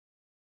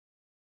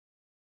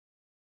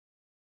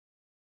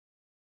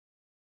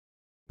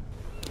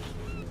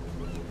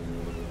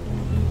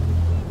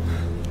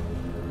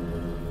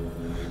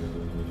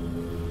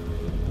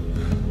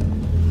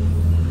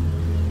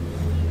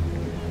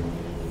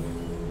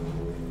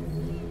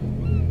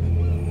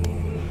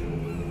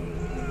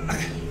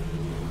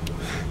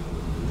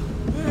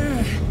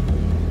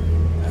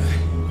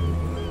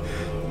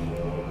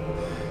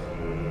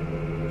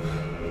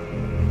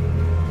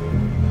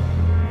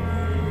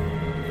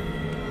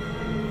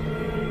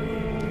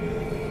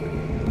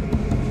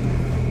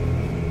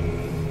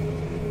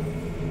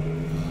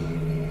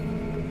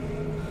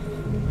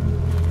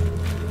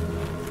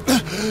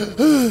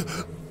The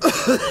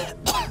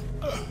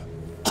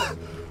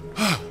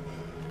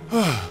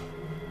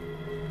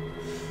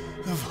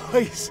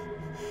voice.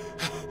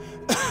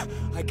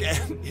 I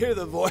can't hear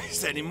the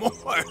voice anymore.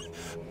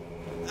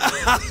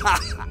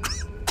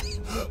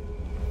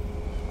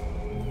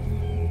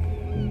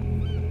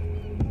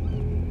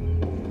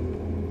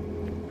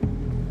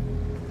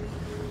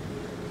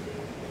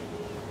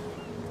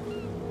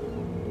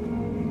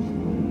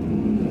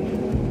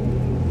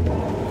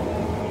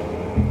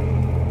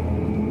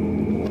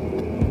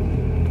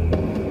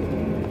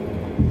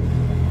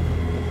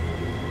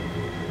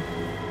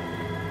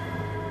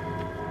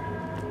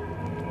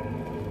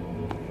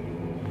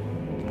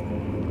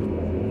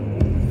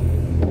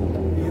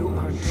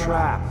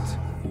 Trapped.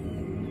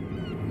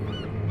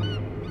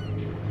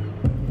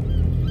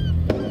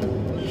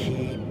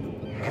 Keep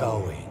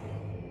going.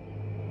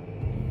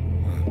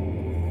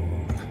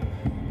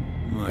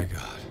 My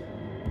God.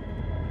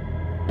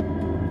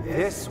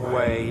 This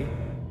way.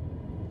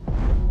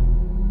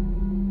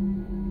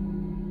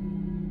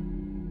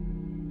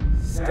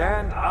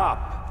 Stand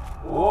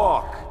up.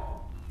 Walk.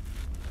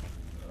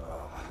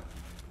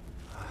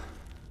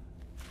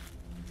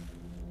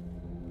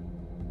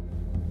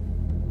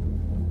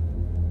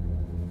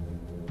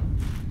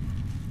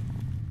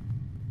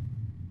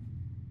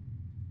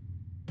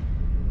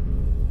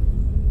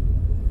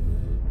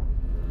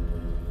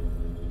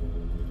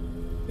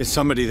 Is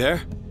somebody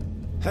there?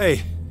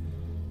 Hey,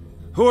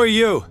 who are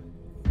you?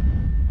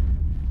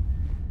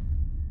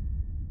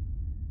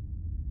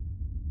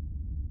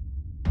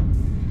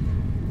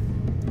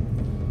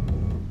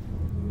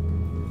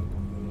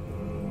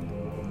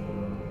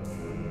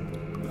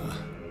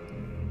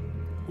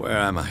 Where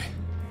am I?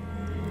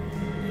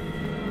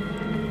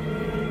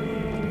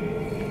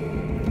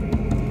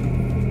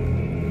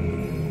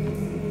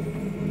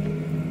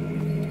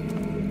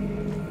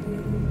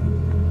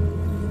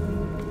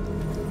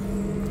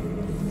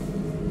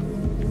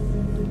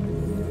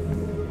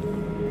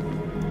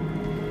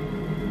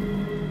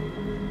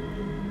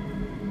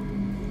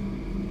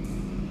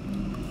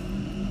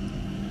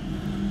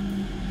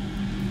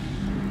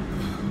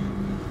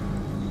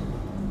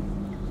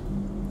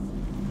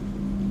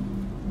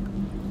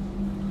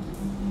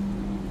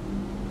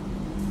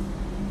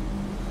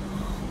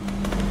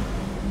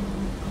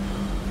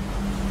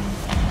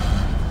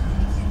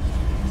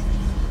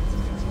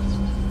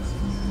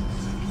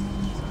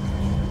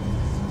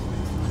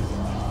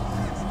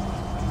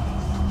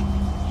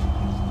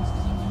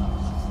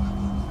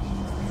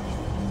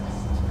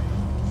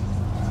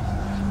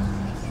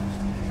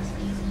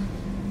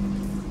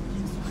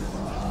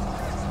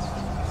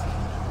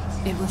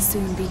 It will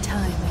soon be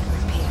time,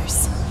 Edward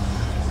Pierce.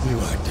 You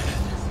are dead.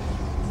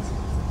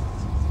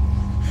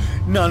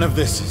 None of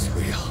this is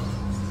real.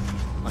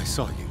 I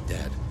saw you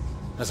dead,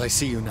 as I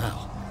see you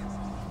now.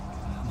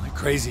 Am I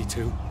crazy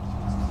too?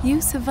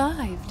 You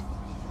survived.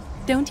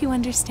 Don't you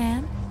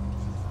understand?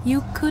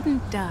 You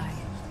couldn't die.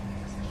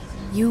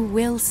 You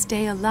will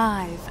stay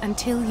alive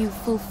until you've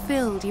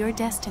fulfilled your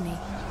destiny.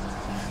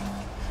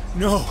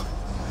 No!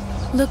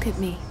 Look at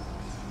me.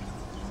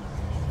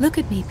 Look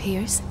at me,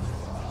 Pierce.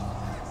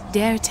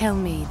 Dare tell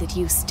me that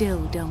you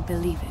still don't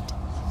believe it.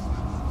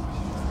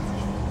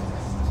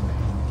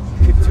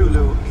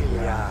 Cthulhu,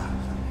 yeah.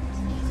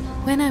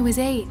 When I was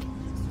 8,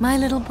 my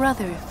little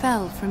brother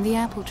fell from the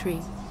apple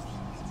tree.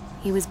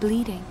 He was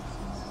bleeding.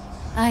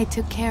 I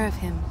took care of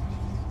him.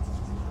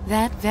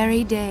 That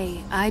very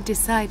day, I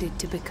decided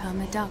to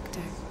become a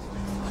doctor.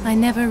 I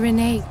never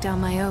reneged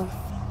on my oath.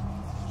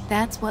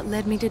 That's what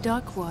led me to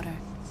Darkwater.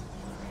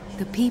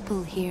 The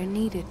people here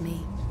needed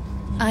me.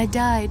 I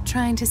died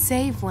trying to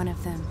save one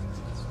of them.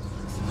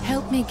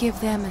 Help me give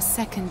them a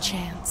second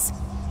chance.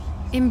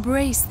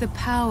 Embrace the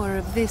power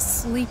of this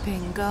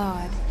sleeping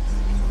god.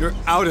 You're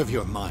out of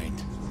your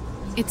mind.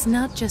 It's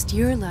not just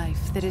your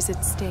life that is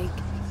at stake.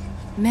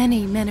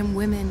 Many men and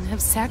women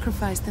have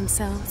sacrificed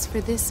themselves for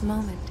this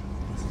moment.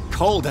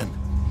 Colden!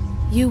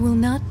 You will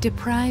not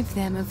deprive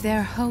them of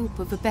their hope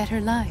of a better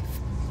life.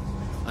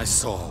 I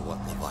saw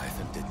what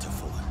Leviathan did to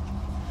Fuller.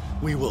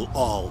 We will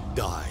all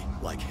die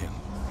like him.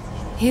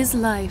 His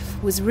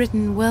life was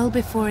written well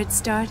before it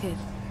started.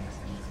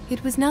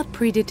 It was not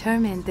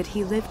predetermined that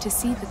he lived to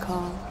see the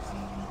call.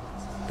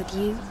 But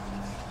you?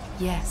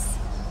 Yes.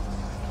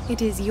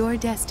 It is your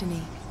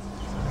destiny.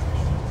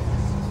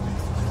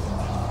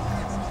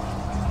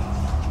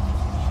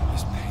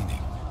 This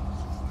painting.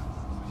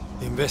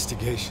 The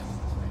investigation.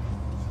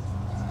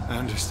 I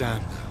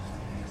understand now.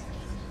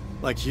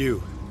 Like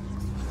you,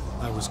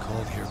 I was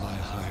called here by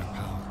a higher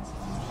power.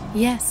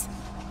 Yes.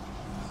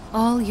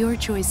 All your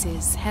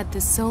choices had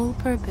the sole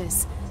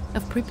purpose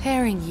of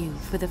preparing you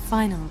for the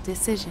final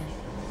decision.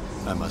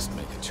 I must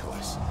make a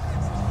choice.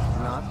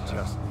 Not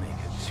just make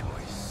a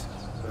choice.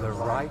 The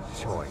right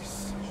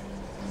choice.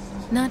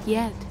 Not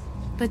yet,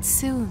 but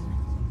soon.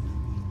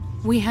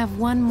 We have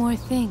one more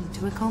thing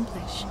to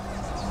accomplish.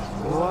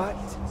 What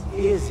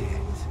is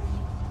it?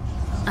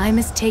 I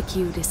must take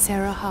you to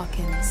Sarah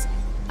Hawkins,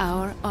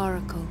 our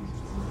oracle.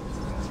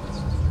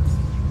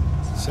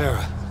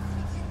 Sarah,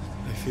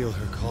 I feel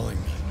her calling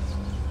me.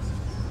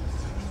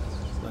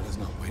 Let us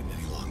not wait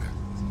any longer.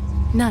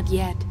 Not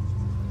yet.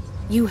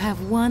 You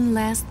have one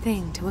last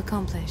thing to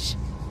accomplish.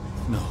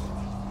 No.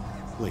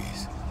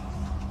 Please.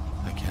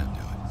 I can't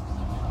do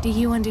it. Do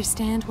you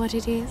understand what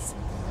it is?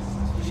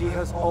 She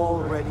has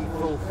already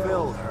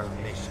fulfilled her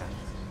mission.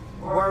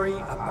 Worry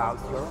about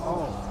your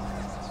own.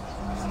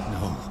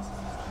 No.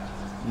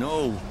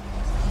 No.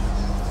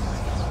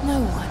 No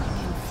one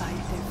can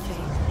fight their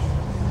fate.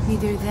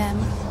 Neither them,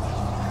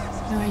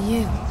 nor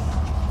you.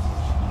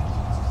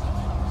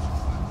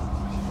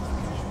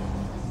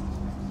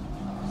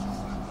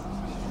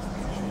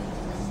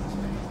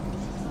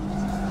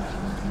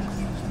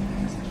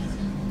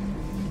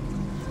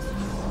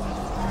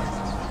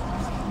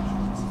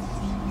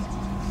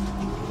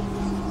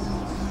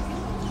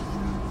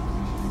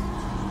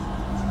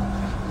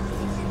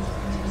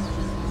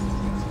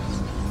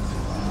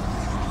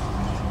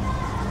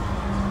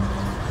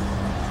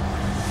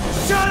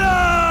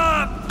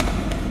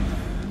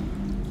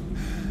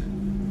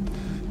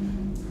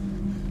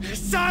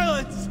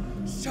 Silence!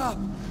 Stop!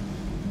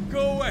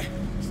 Go away!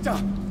 Stop!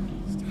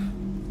 Stop.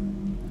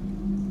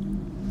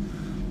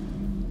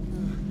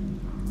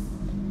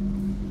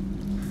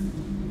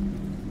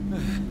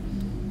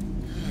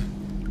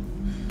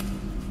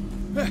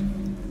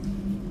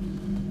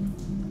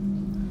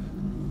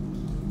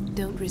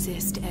 Don't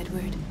resist,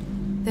 Edward.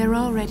 They're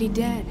already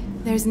dead.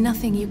 There's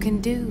nothing you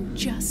can do.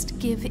 Just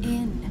give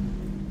in.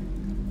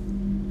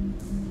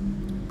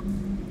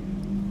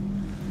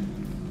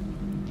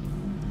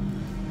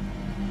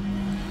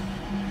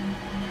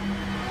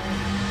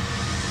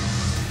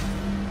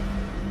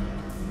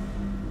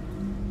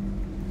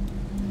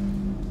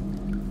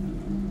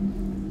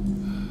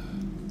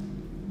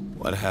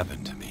 What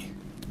happened to me?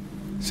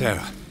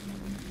 Sarah.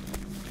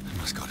 I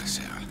must go to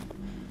Sarah.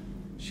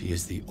 She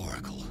is the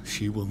Oracle.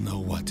 She will know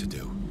what to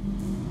do.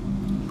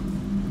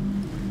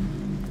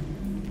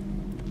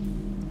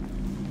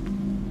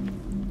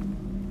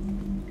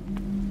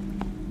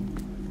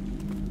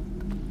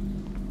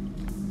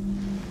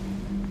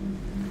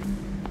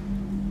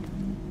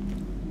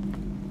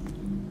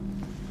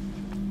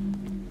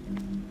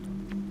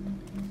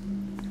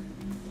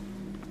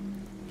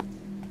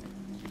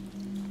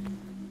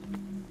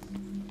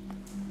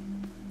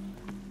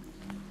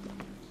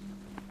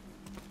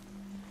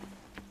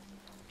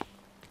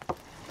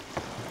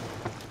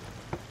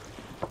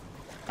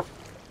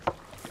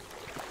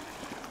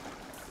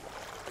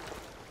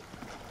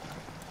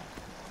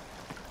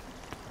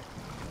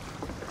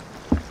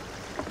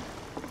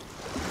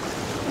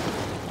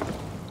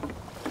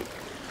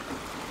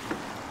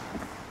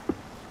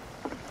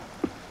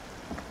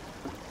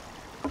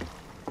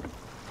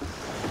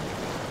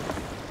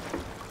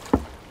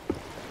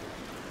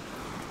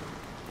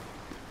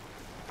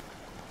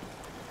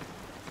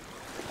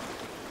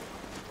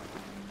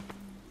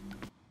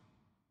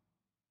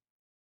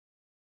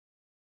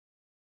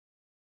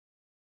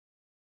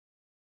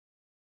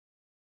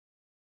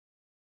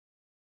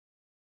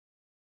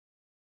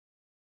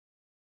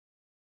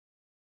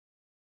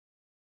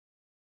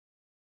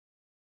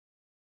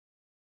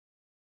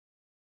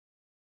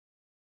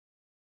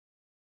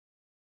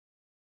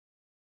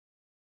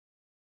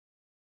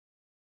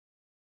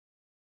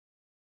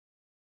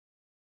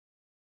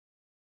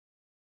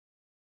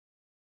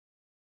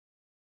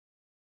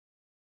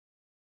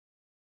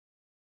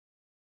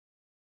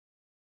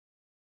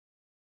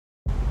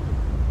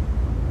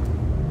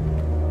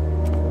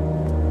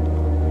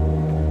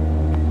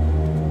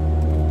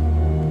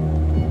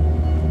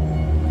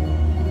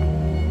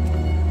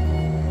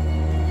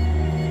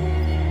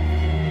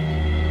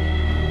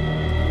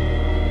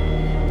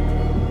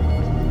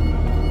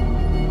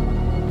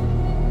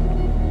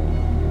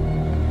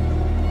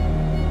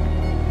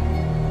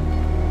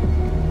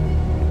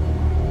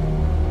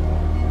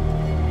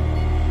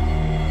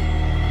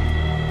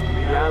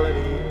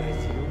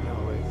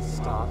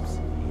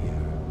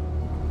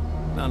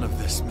 None of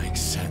this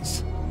makes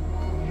sense.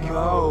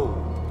 Go.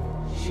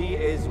 She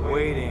is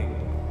waiting.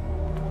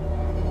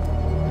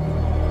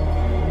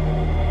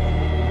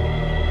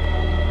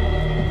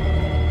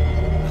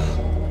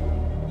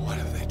 What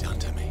have they done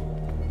to me?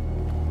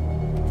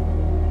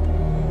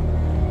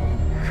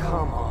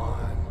 Come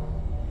on.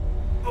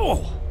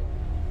 Oh!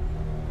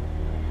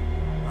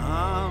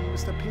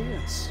 Mr.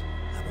 Pierce,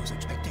 I was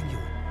expecting you.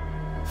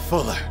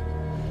 Fuller,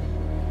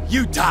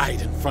 you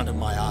died in front of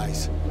my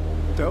eyes.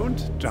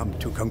 Don't jump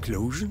to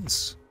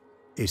conclusions.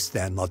 Is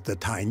there not the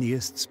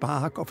tiniest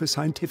spark of a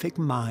scientific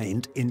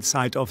mind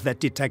inside of that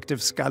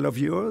detective skull of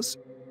yours?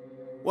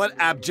 What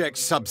abject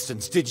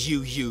substance did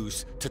you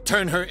use to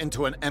turn her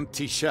into an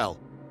empty shell?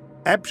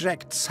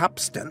 Abject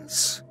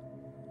substance.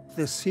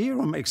 The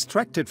serum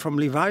extracted from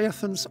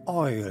Leviathan's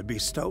oil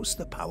bestows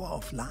the power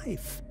of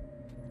life.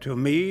 To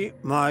me,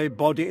 my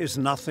body is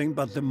nothing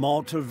but the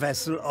mortal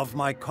vessel of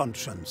my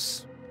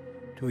conscience.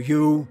 To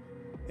you,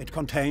 it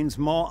contains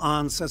more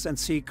answers and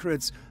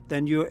secrets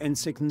than your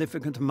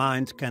insignificant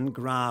mind can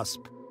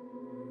grasp.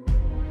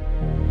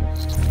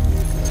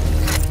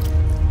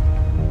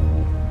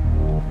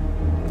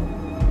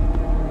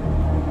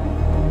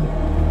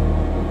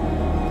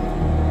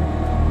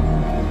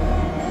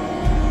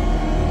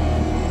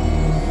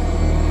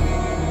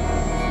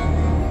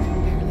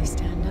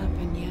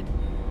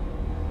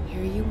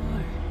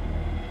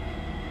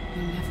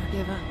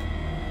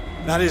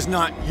 That is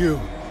not you.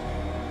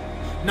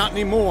 Not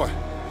anymore.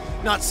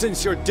 Not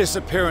since your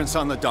disappearance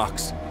on the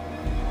docks.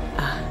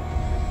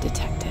 Ah,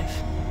 detective.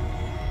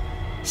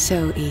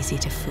 So easy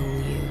to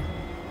fool you.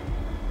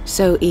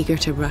 So eager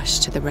to rush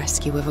to the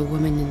rescue of a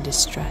woman in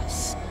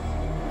distress.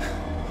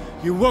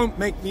 You won't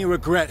make me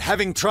regret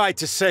having tried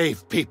to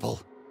save people.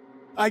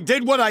 I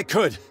did what I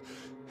could.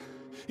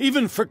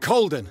 Even for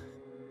Colden.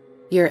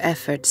 Your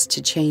efforts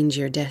to change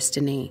your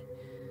destiny,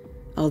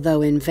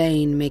 although in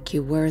vain, make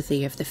you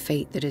worthy of the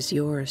fate that is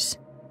yours.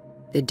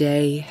 The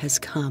day has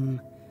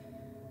come.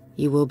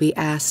 You will be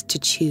asked to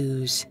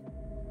choose.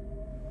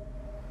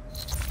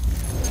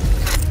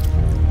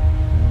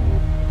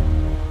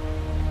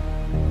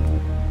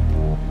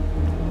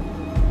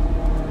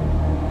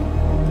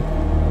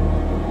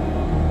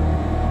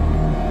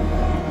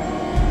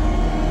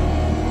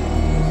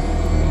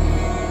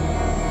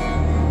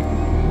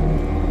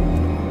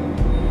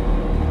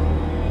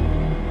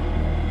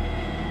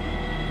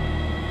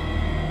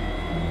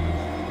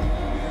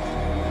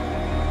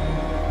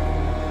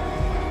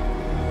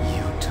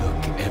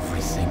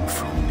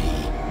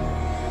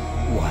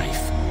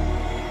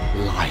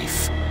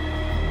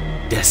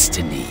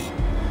 Destiny.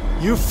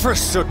 You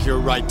forsook your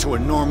right to a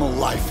normal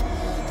life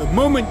the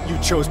moment you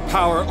chose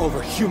power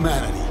over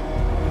humanity.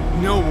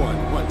 No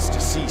one wants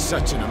to see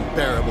such an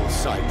unbearable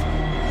sight.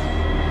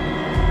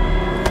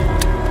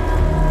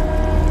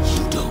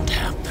 You don't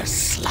have the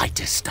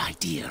slightest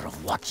idea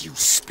of what you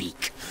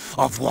speak,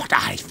 of what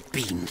I've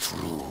been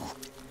through.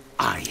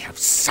 I have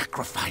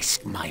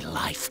sacrificed my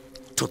life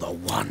to the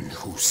one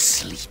who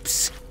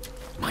sleeps.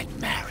 My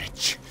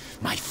marriage,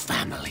 my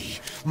family,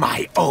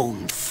 my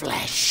own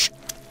flesh.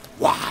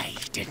 Why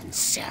didn't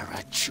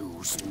Sarah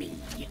choose me?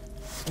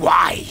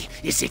 Why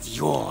is it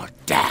your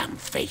damn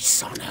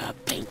face on her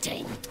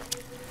painting?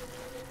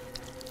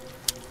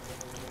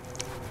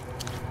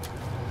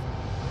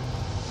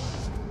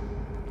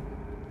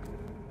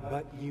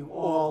 But you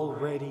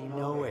already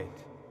know it.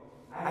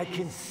 I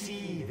can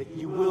see that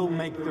you will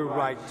make the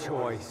right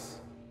choice.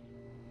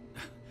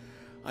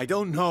 I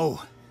don't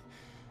know.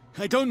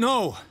 I don't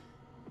know.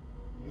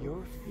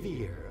 Your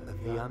fear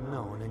of the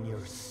unknown and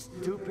your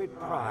stupid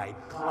pride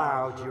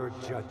cloud your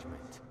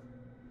judgment.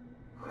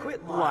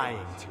 Quit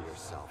lying to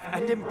yourself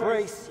and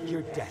embrace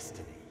your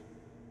destiny.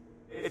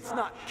 It's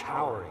not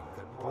cowering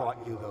that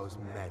brought you those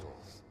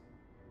medals.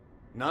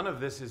 None of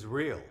this is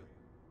real.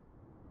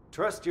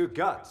 Trust your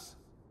guts.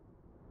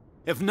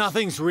 If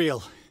nothing's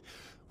real,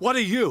 what are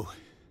you?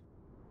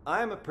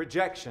 I am a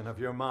projection of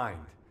your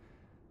mind.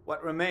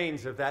 What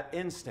remains of that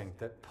instinct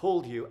that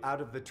pulled you out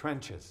of the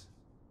trenches.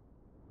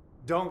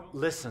 Don't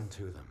listen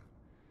to them.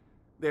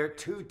 They're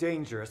too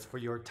dangerous for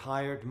your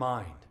tired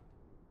mind.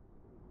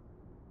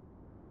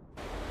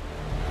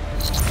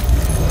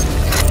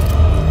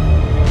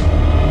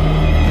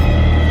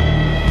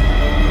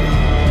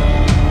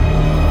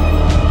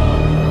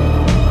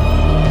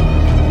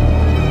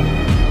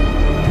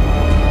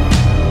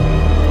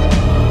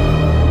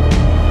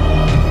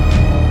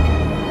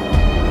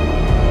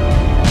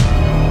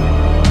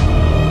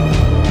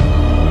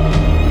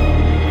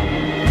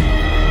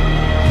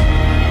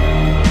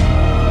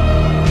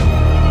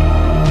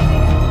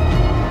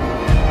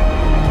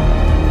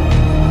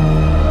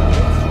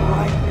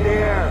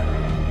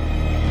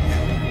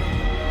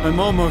 I'm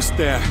almost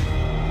there.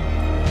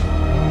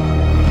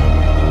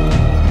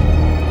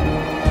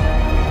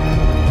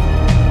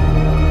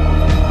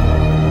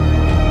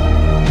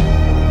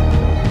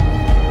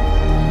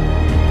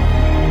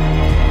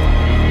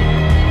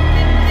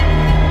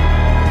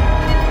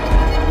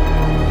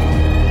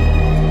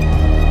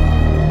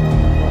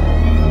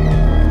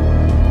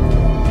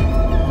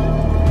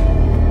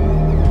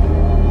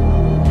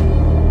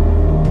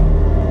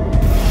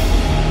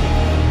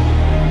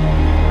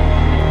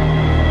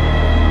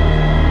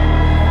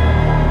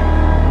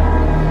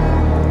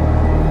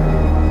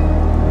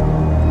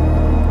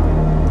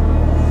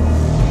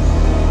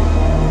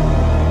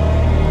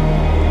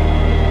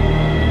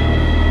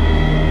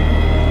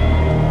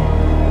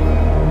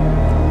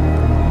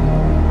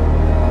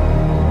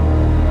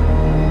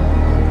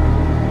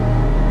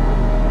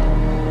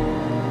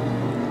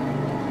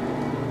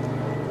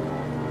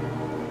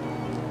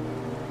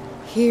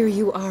 Here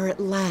you are at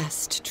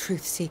last,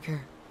 Truth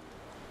Seeker.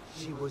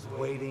 She was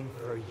waiting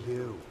for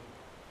you.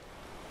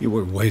 You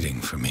were waiting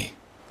for me.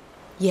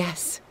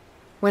 Yes.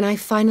 When I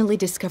finally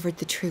discovered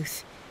the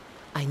truth,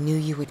 I knew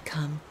you would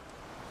come.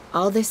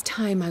 All this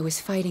time I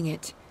was fighting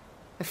it,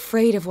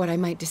 afraid of what I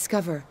might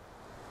discover.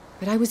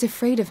 But I was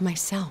afraid of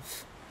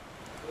myself.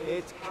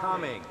 It's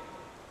coming.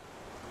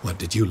 What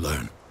did you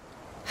learn?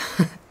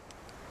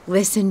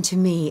 Listen to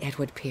me,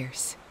 Edward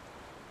Pierce,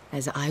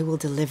 as I will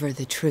deliver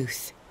the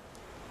truth.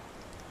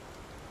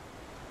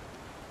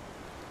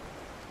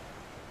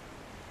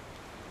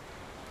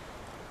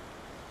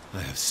 I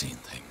have seen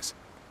things.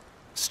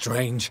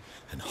 Strange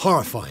and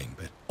horrifying,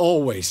 but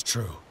always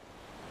true.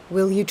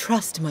 Will you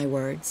trust my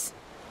words?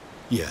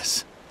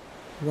 Yes.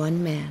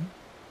 One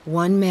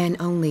man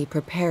only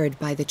prepared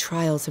by the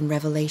trials and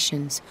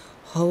revelations,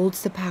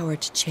 holds the power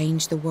to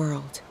change the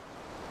world.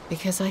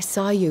 Because I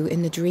saw you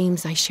in the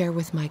dreams I share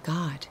with my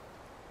God.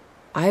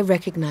 I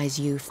recognize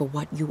you for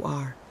what you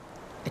are,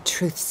 a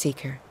truth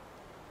seeker.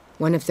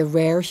 One of the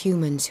rare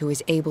humans who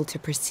is able to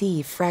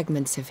perceive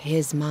fragments of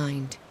his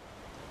mind.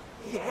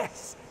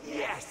 Yes,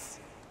 yes!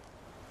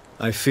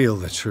 I feel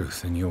the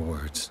truth in your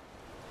words.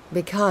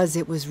 Because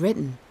it was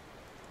written.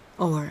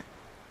 Or,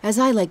 as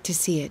I like to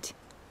see it,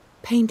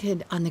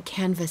 painted on the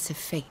canvas of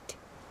fate.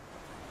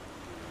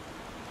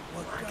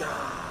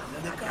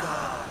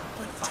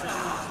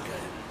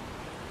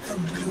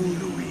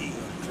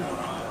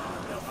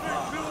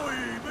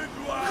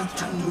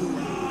 Cthulhu